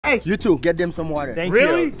Hey, you two, get them some water. Thank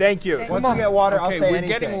you. Thank you. Once we get water, I'll say anything.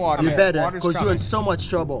 We're getting water. You better, because you're in so much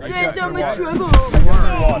trouble. You're in so much trouble.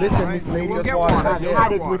 Listen, Miss Lady, I've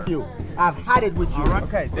had it with you. I've had it with you.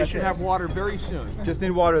 Okay, they should have water very soon. Just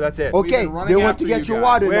need water, that's it. Okay, they want to get your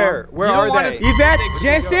water now. Where are they? Yvette,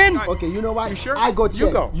 Jason. Okay, you know what? You sure? I go check.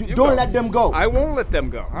 You go. You don't let them go. I won't let them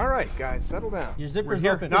go. All right, guys, settle down. Your zipper's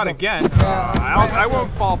open. Not again. I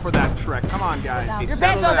won't fall for that trick. Come on, guys. Your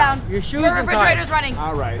pants all down. Your shoes Your refrigerator's running.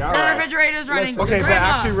 All right. The refrigerator's running. Okay, but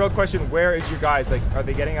actually, real question, where is your guys? Like, are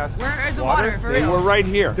they getting us Where is the water? For They real? were right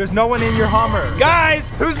here. There's no one in your Hummer. Guys!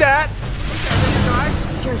 Who's that?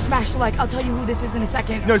 Sure, smash the like. I'll tell you who this is in a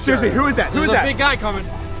second. No, seriously, who is that? Who is There's that? a big guy coming.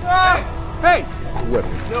 Hey!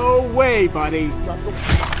 No way, buddy.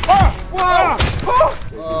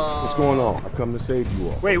 What's going on? I've come to save you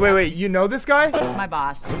all. Wait. You know this guy? That's my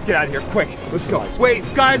boss. Let's get out of here, quick. Let's go. Wait,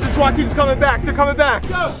 guys, the SWAT team's coming back. They're coming back.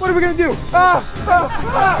 What are we gonna do? Okay,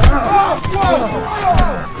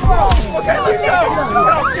 let's go.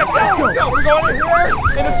 Go. We're going in here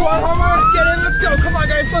in a SWAT Hummer. Get in. Let's go. Come on,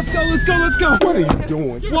 guys. Let's go. What are you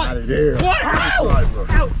doing? Get out of there. What?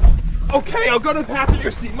 Ow. Okay, I'll go to the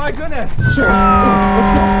passenger seat. My goodness. Sure.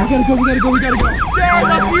 Let's go. We gotta go. Sure,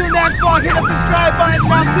 let's see you next vlog. Hit the subscribe button.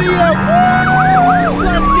 I'll see you.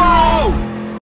 Let's go.